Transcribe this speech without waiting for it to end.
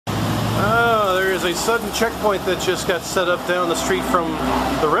There's a sudden checkpoint that just got set up down the street from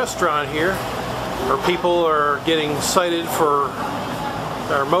the restaurant here, where people are getting cited for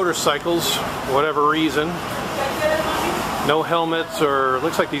their motorcycles, whatever reason. No helmets, or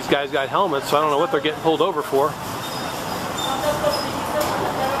looks like these guys got helmets, so I don't know what they're getting pulled over for.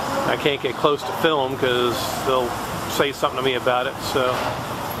 I can't get close to film because they'll say something to me about it. So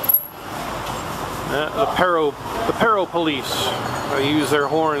the Paro police, they use their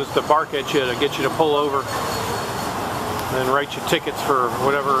horns to bark at you to get you to pull over and write you tickets for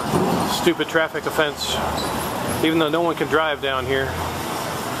whatever stupid traffic offense, even though no one can drive down here.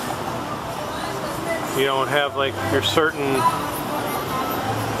 You don't have like your certain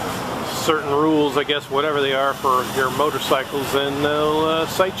rules, I guess, whatever they are, for your motorcycles, then they'll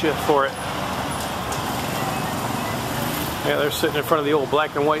cite you for it. Yeah, they're sitting in front of the old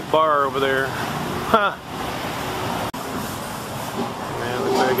black and white bar over there. Huh. Man,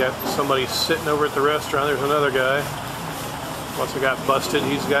 looks like I got somebody sitting over at the restaurant. There's another guy. Once I got busted,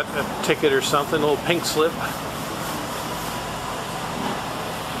 he's got a ticket or something, a little pink slip.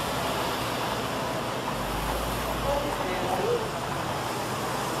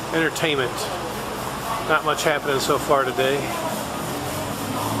 Entertainment. Not much happening so far today.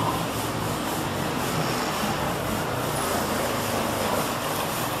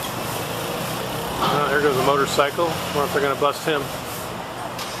 Oh, there goes a motorcycle. I wonder if they're going to bust him.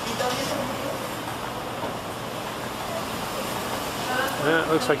 Yeah,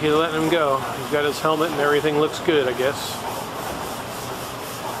 it looks like he's letting him go. He's got his helmet and everything looks good, I guess.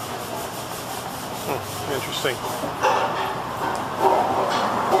 Interesting.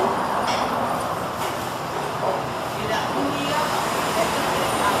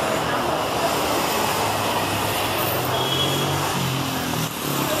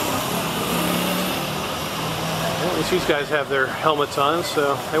 At least these guys have their helmets on,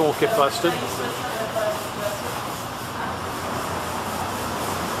 so they won't get busted.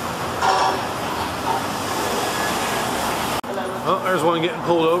 Oh, there's one getting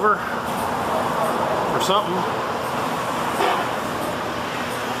pulled over or something.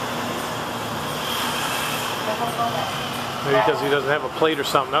 Maybe because he doesn't have a plate or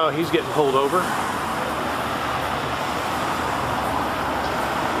something. Oh, he's getting pulled over.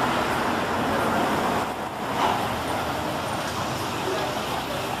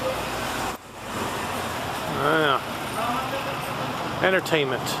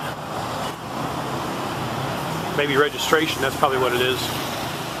 Entertainment. Maybe registration, that's probably what it is.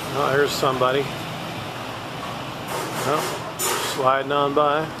 Oh, there's somebody. Oh, sliding on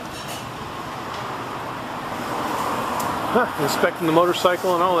by. Huh, inspecting the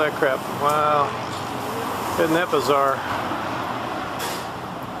motorcycle and all that crap. Wow. Isn't that bizarre?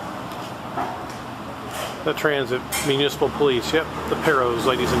 The Transit Municipal Police. Yep, the Paros,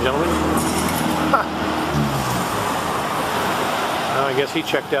 ladies and gentlemen. Huh. I guess he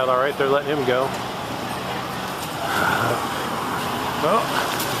checked out all right. They're letting him go. Oh.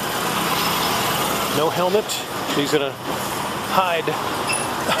 No helmet. He's gonna hide.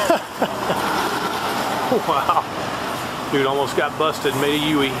 Wow. Dude almost got busted, made a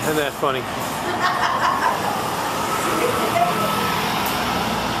Yui. Isn't that funny?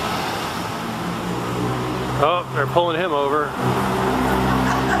 Oh, they're pulling him over.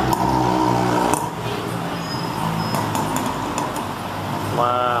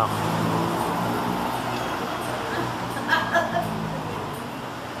 Wow.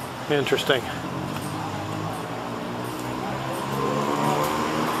 Interesting.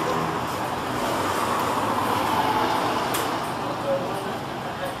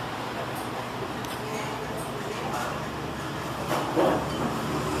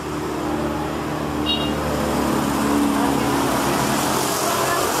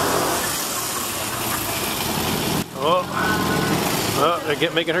 Oh,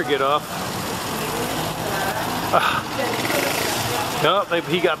 they're making her get off. No,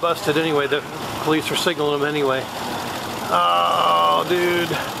 he got busted anyway. The police are signaling him anyway. Oh, dude.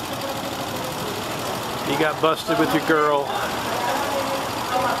 You got busted with your girl.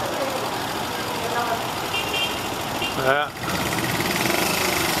 Yeah.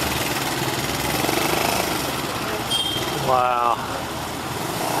 Wow.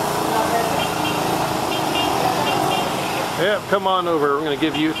 Yeah, come on over. We're going to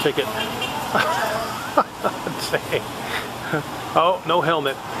give you a ticket. Dang. Oh, no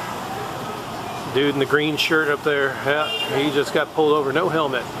helmet. Dude in the green shirt up there. Yeah, he just got pulled over. No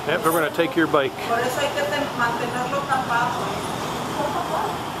helmet. Yep, we're going to take your bike.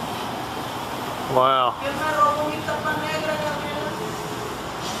 Wow.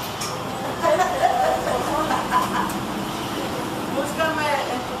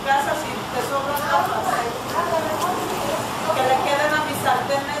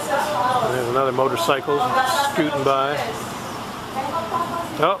 other motorcycles scooting by.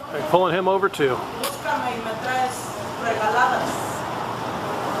 Oh, they're pulling him over too.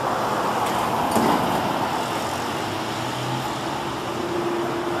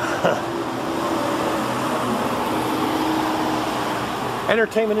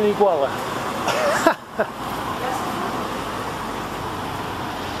 Entertainment in Iguala.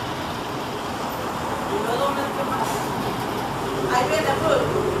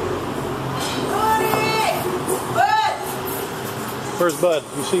 Where's Bud?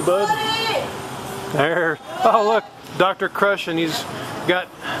 You see Bud? There. Oh look, Dr. Crush, and he's got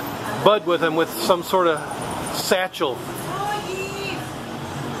Bud with him with some sort of satchel.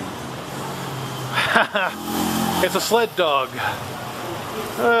 It's a sled dog.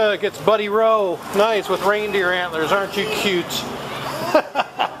 It gets Buddy Row. Nice, with reindeer antlers. Aren't you cute?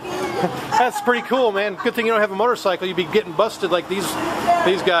 That's pretty cool, man. Good thing you don't have a motorcycle. You'd be getting busted like these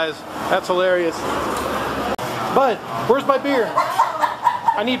guys. That's hilarious. Bud, where's my beer?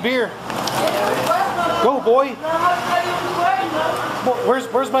 I need beer. Go, boy.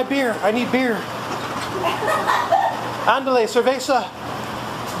 Where's my beer? I need beer. Ándale, cerveza.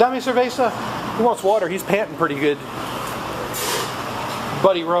 Dame cerveza. He wants water. He's panting pretty good.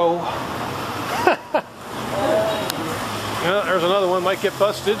 Buddy Row. Yeah, there's another one. Might get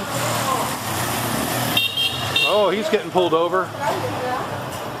busted. Oh, he's getting pulled over.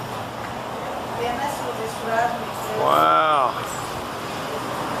 Wow.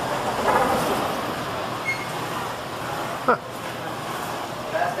 Huh.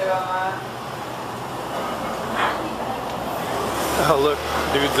 Oh look,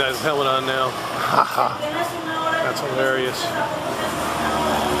 dude's got his helmet on now. Haha. That's hilarious.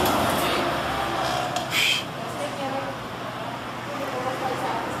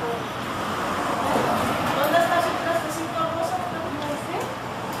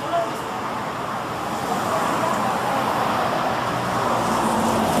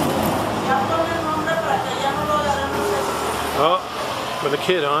 Oh, with a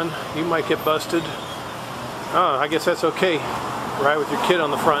kid on, you might get busted. Oh, I guess that's okay. Ride with your kid on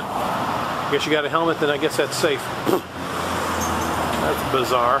the front. I guess you got a helmet, then I guess that's safe. That's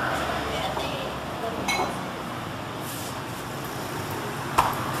bizarre.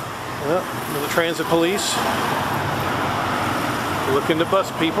 Well, the transit police looking to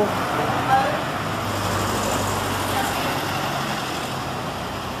bust people.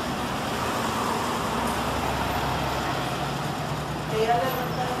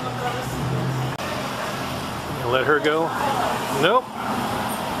 Let her go? Nope.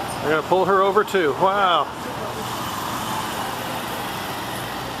 They're gonna pull her over too. Wow.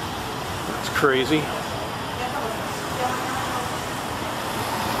 That's crazy.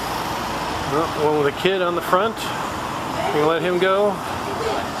 Well, the one with a kid on the front. You gonna let him go?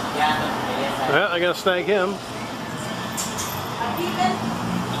 Well, I gotta snag him.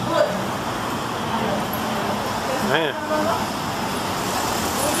 Man.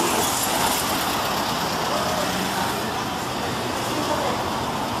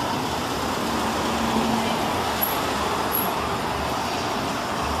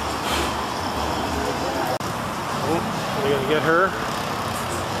 We're gonna get her.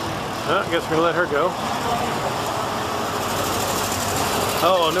 I guess we're gonna let her go.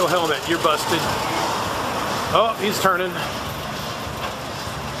 Oh, no helmet. You're busted. Oh, he's turning.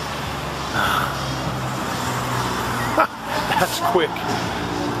 That's quick.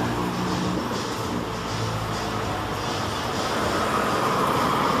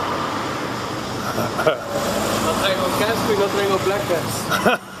 No traigo casco y no traigo placas.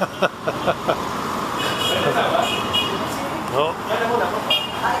 Oh.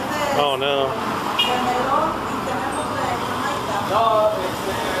 Oh no.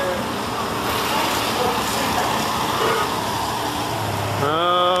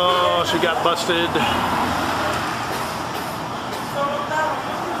 Oh, she got busted.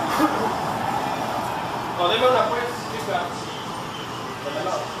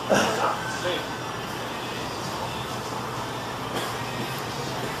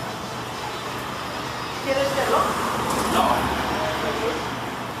 ¿Quieres verlo?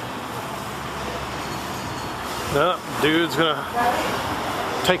 No, dude's gonna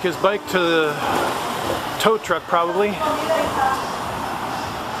take his bike to the tow truck probably.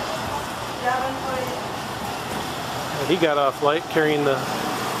 He got off light carrying the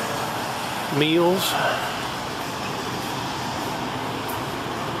meals.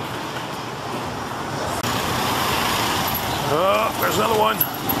 Oh, there's another one.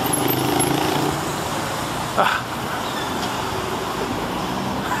 Ah.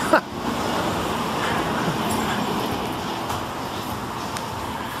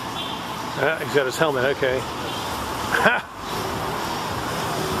 He's got his helmet, okay. Ha!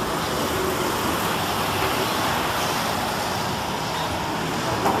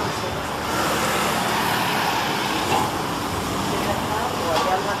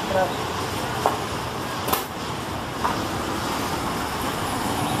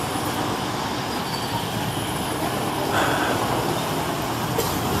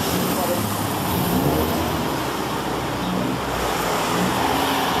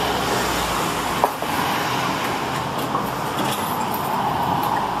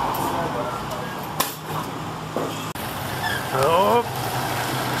 Oh,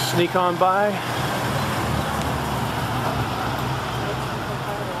 sneak on by.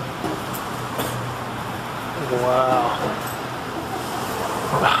 Wow.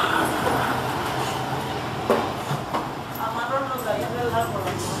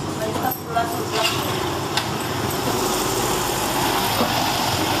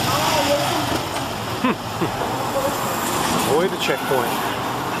 Avoid the checkpoint.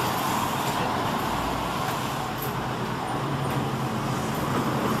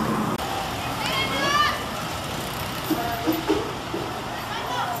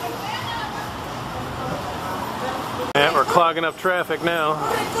 Yeah, we're clogging up traffic now.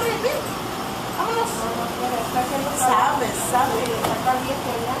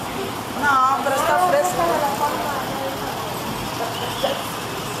 No, pero está fresca.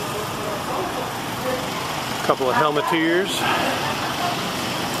 Couple of helmeteers.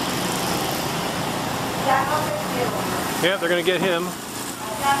 Yeah, they're gonna get him.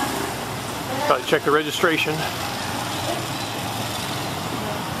 Probably check the registration.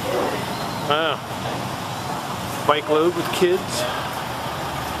 Wow. Bike load with kids.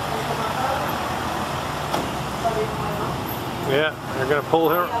 Yeah, they're gonna pull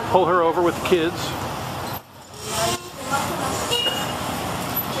her over with the kids.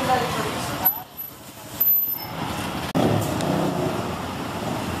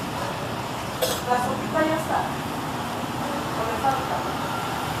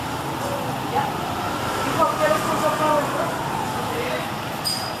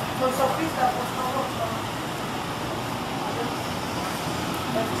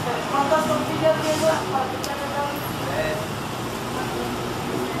 ¿Cuántas tortillas lleva para que te regalen?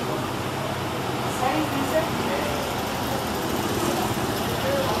 6, dice.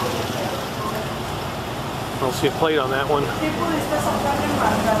 I don't see a plate on that one. ¿Qué pudiste sacar en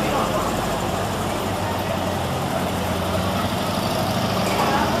marcadero?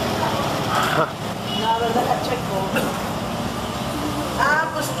 No, deja checo. Ah,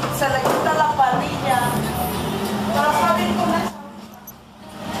 pues se le quita la parrilla. Pero está bien con eso.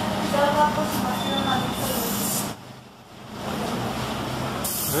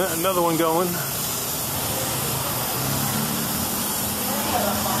 Another one going.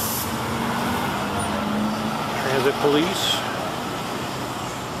 Transit police.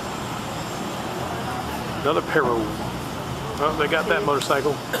 Another Peru. Oh, they got that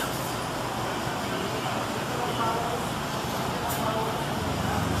motorcycle.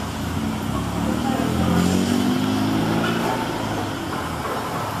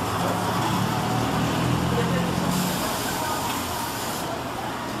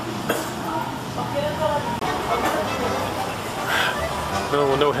 No,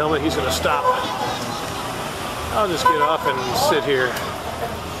 with no helmet, he's going to stop. I'll just get off and sit here.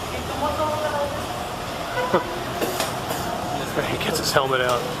 He gets his helmet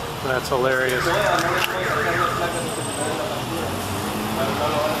out. That's hilarious.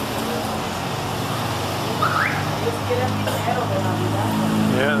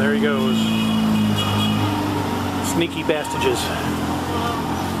 Yeah, there he goes. Sneaky bastages.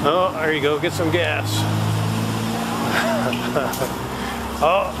 Oh, there you go. Get some gas.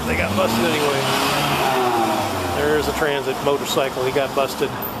 Oh, they got busted anyway. There's a transit motorcycle. He got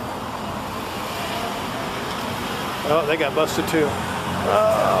busted. Oh, they got busted too.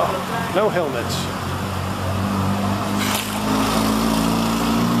 Oh, no helmets.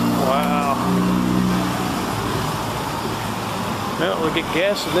 Wow. Well, we'll get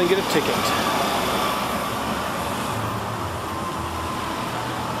gas and then get a ticket.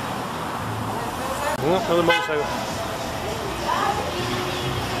 Oh, another motorcycle.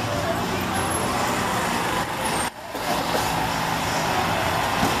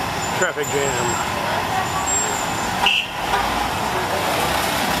 Traffic jam.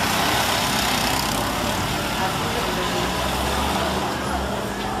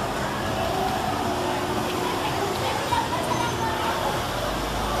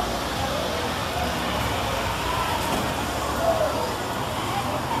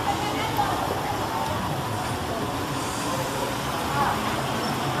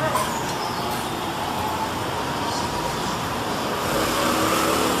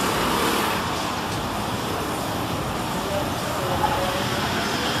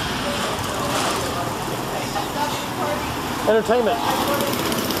 entertainment.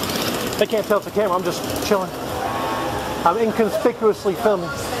 They can't tell it's a camera, I'm just chilling. I'm inconspicuously filming.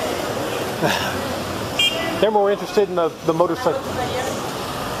 They're more interested in the motorcycle.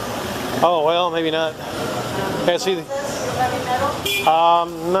 Oh, well, maybe not. Okay, see.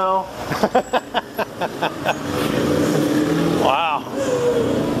 No. Wow.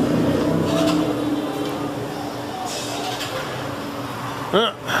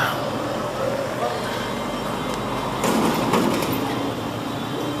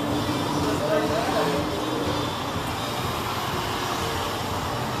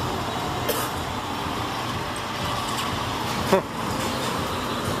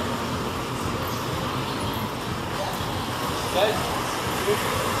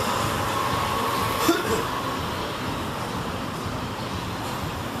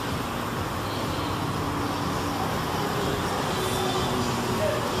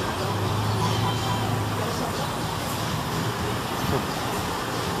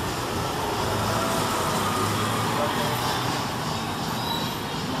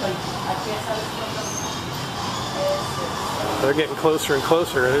 They're getting closer and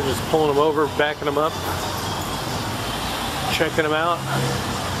closer. They're just pulling them over, backing them up, checking them out,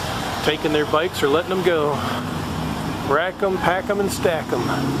 taking their bikes or letting them go. Rack them, pack them, and stack them.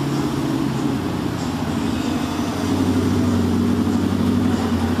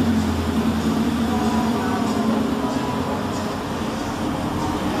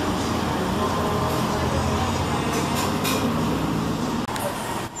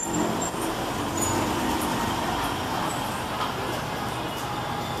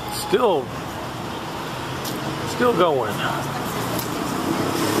 Still going.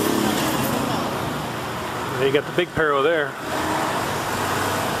 You got the big Pero there.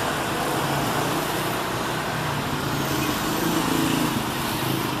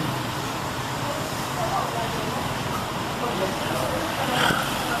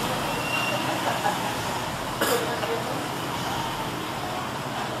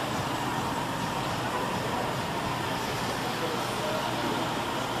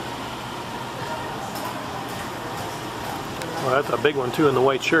 Well, that's a big one too in the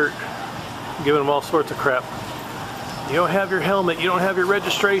white shirt, giving them all sorts of crap. You don't have your helmet, you don't have your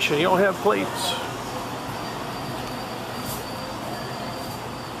registration, you don't have plates.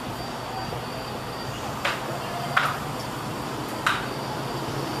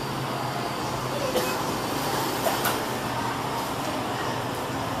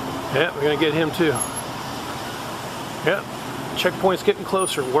 Yeah, we're gonna get him too. Yep, checkpoint's getting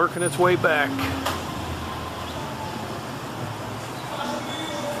closer, working its way back.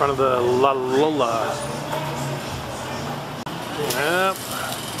 In front of the La Lola. Yep.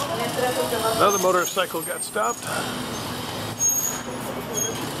 Another motorcycle got stopped.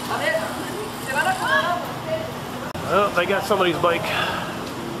 Oh, they got somebody's bike.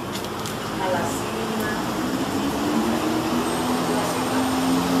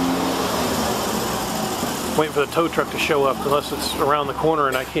 Waiting for the tow truck to show up, unless it's around the corner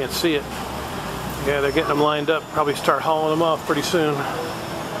and I can't see it. Yeah, they're getting them lined up. Probably start hauling them off pretty soon.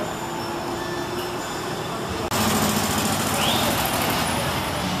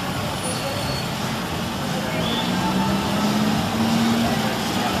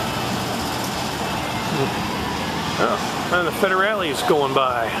 Oh, and the Federale's going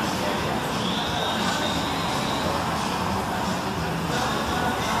by.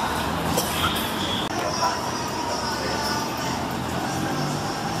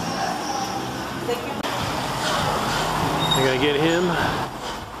 They're gonna get him.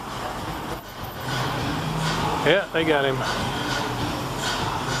 Yeah, they got him.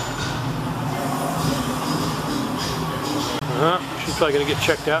 She's probably gonna get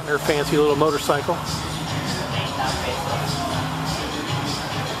checked out in her fancy little motorcycle.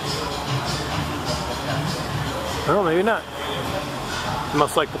 Oh, maybe not.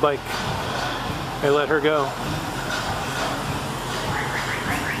 Must like the bike. They let her go.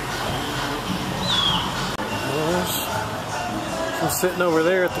 She's sitting over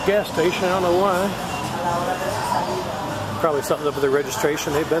there at the gas station. I don't know why. Probably something up with their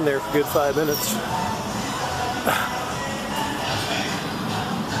registration. They've been there for a good 5 minutes.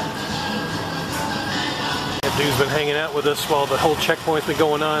 That dude's been hanging out with us while the whole checkpoint's been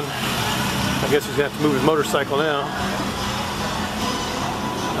going on. I guess he's going to have to move his motorcycle now.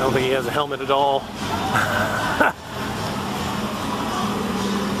 I don't think he has a helmet at all.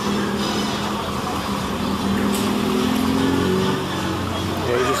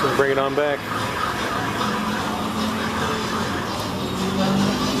 Yeah, he's just going to bring it on back.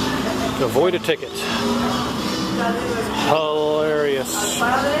 To avoid a ticket. Hilarious.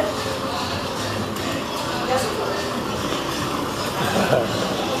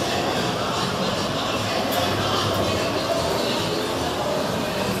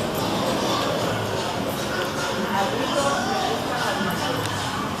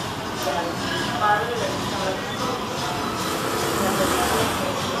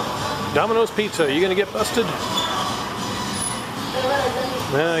 Domino's Pizza, you gonna get busted?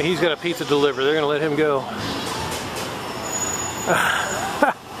 No, he's got a pizza delivery. They're gonna let him go.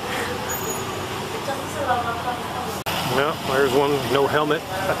 Well, there's one, no helmet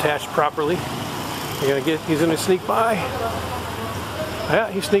attached properly. He's gonna sneak by.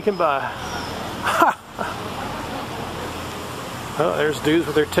 Yeah, he's sneaking by. Oh, there's dudes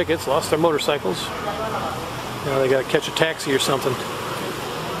with their tickets, lost their motorcycles. Now they gotta catch a taxi or something.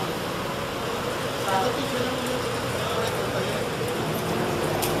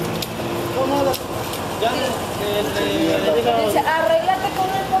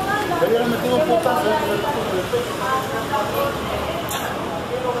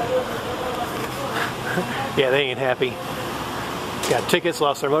 Yeah, they ain't happy. Got tickets,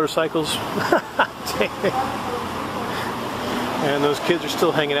 lost their motorcycles. And those kids are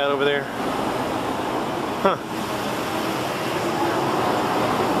still hanging out over there. Huh.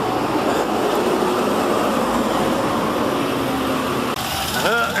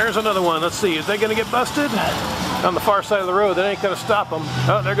 There's another one. Let's see. Is they going to get busted? On the far side of the road. That ain't going to stop them.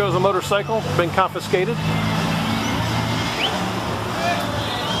 Oh, there goes a motorcycle. Been confiscated.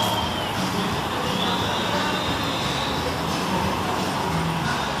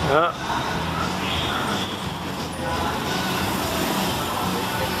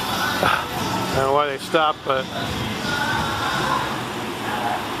 I don't know why they stopped, but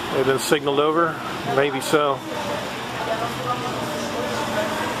they've been signaled over. Maybe so.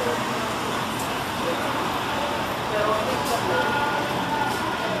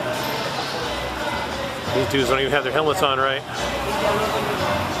 These dudes don't even have their helmets on right.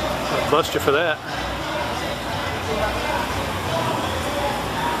 I'll bust you for that.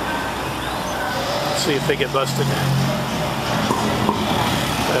 Let's see if they get busted.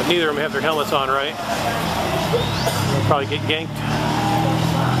 Neither of them have their helmets on right. They'll probably get ganked.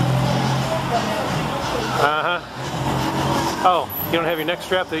 Oh, you don't have your neck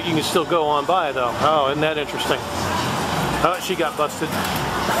strap? That you can still go on by though. Oh, isn't that interesting? Oh, she got busted.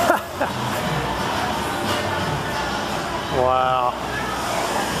 Wow.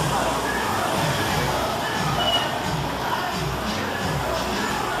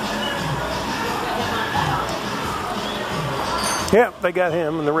 Yep, they got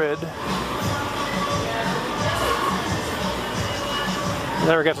him in the red.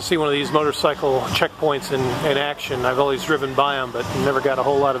 Never got to see one of these motorcycle checkpoints in action. I've always driven by them, but never got a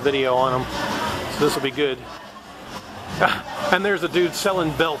whole lot of video on them. So this will be good. And there's a dude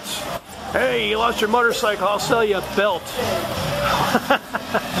selling belts. Hey, you lost your motorcycle, I'll sell you a belt.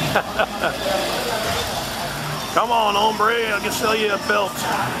 Come on, hombre, I can sell you a belt.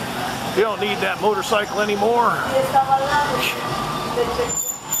 You don't need that motorcycle anymore.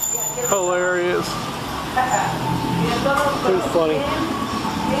 Hilarious. Too funny.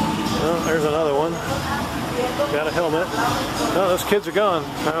 Oh, there's another one. Got a helmet. Oh, those kids are gone.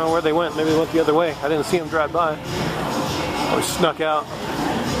 I don't know where they went. Maybe they went the other way. I didn't see them drive by. Or snuck out.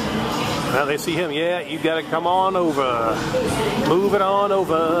 Now they see him. Yeah, you got to come on over. Move it on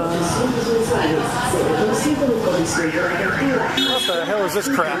over. What the hell is this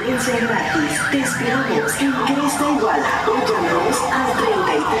crap?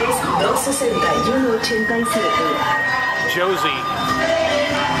 Josie.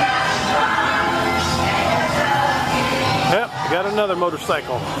 Yep, got another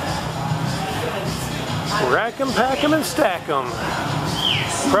motorcycle. Rack 'em, pack 'em, and stack 'em.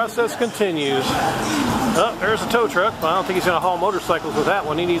 Process continues. Oh, there's a tow truck. Well, I don't think he's going to haul motorcycles with that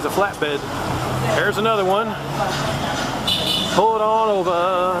one. He needs a flatbed. There's another one. Pull it on over.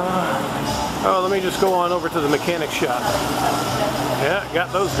 Oh, let me just go on over to the mechanic shop. Yeah,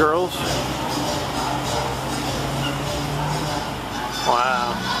 got those girls.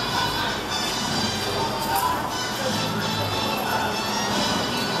 Wow.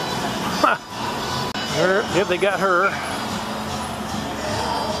 Yep, they got her.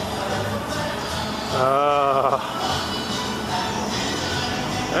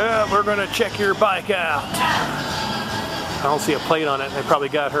 Yeah, we're going to check your bike out. I don't see a plate on it. They probably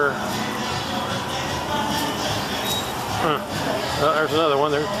got her. Oh, there's another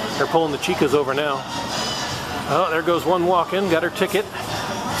one. They're pulling the chicas over now. Oh, there goes one walking. Got her ticket.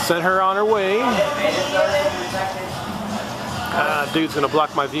 Sent her on her way. Dude's going to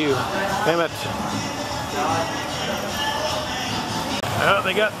block my view. Damn it. Oh,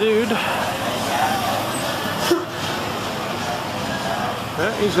 they got dude.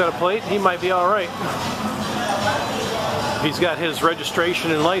 He's got a plate. He might be all right. He's got his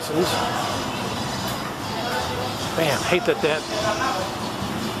registration and license. Man, hate that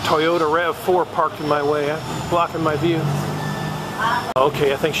Toyota RAV4 parked in my way, blocking my view.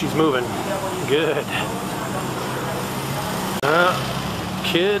 Okay, I think she's moving. Good.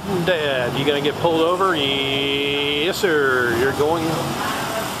 Kid and dad, you gonna get pulled over? Yes, sir. You're going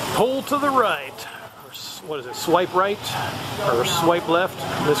pull to the right. What is it? Swipe right or swipe left?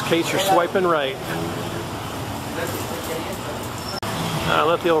 In this case, you're swiping right.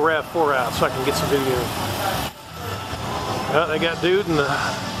 Let the old RAV4 out so I can get some video. They got dude in the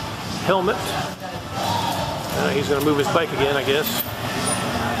helmet. He's gonna move his bike again, I guess.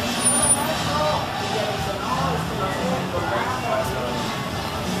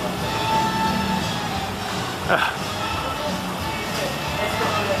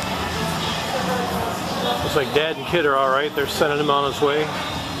 Looks like dad and kid are all right. They're sending him on his way.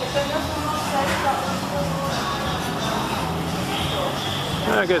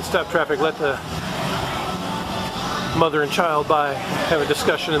 Good, stop traffic. Let the mother and child by. Have a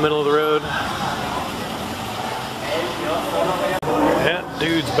discussion in the middle of the road. Yeah,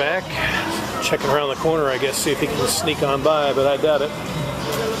 dude's back. Checking around the corner, I guess, see if he can sneak on by, but I doubt it.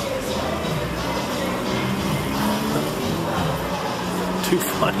 Too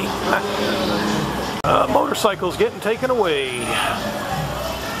funny. Motorcycle's getting taken away. Yeah,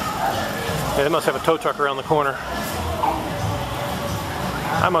 they must have a tow truck around the corner.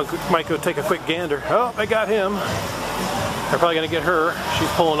 I might go take a quick gander. Oh, they got him. They're probably going to get her. She's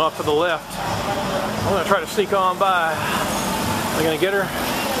pulling off to the left. I'm going to try to sneak on by. They're going to get her.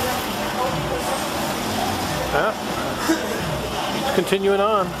 Keeps continuing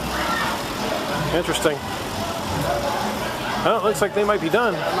on. Interesting. Well, it looks like they might be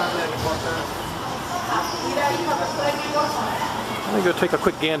done. Let me go take a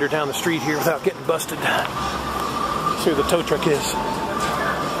quick gander down the street here without getting busted. See where the tow truck is.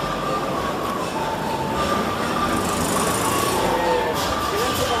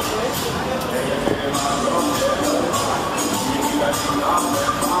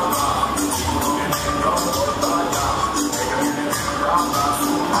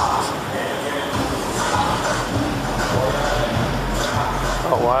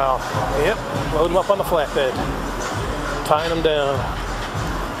 Oh wow, yep, load them up on the flatbed, tying them down.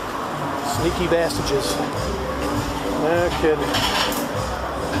 Sneaky bastages. No kidding.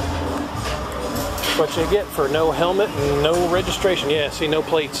 That's what you get for no helmet and no registration. Yeah, see, no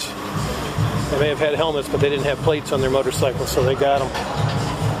plates. They may have had helmets, but they didn't have plates on their motorcycles, so they got them.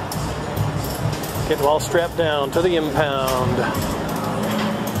 Get them all strapped down to the impound.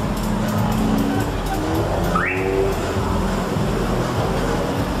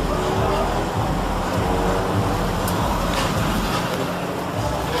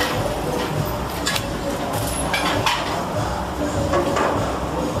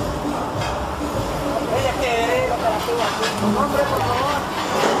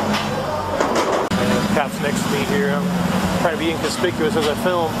 Cops next to me here. I'm trying to be inconspicuous as I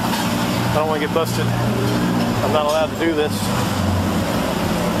film. I don't want to get busted. I'm not allowed to do this.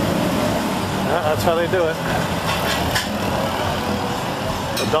 That's how they do it.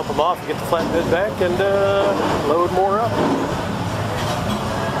 They'll dump them off and get the flatbed back and load more up.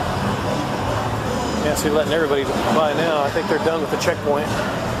 Yeah, see, letting everybody by now. I think they're done with the checkpoint.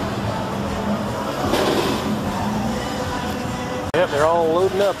 Yep, they're all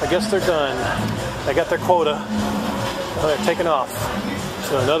loading up. I guess they're done. They got their quota. Now they're taking off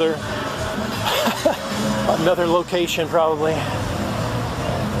to another another location probably.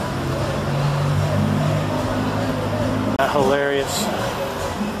 Hilarious.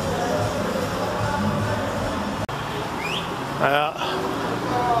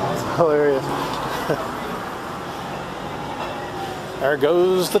 Hilarious. There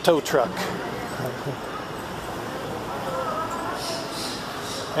goes the tow truck.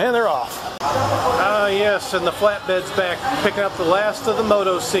 And they're off. Yes, and the flatbed's back, picking up the last of the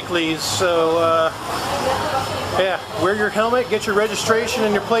motocycles. So, yeah, wear your helmet, get your registration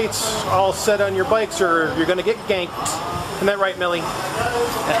and your plates all set on your bikes, or you're going to get ganked. Isn't that right, Millie?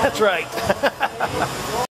 That's right.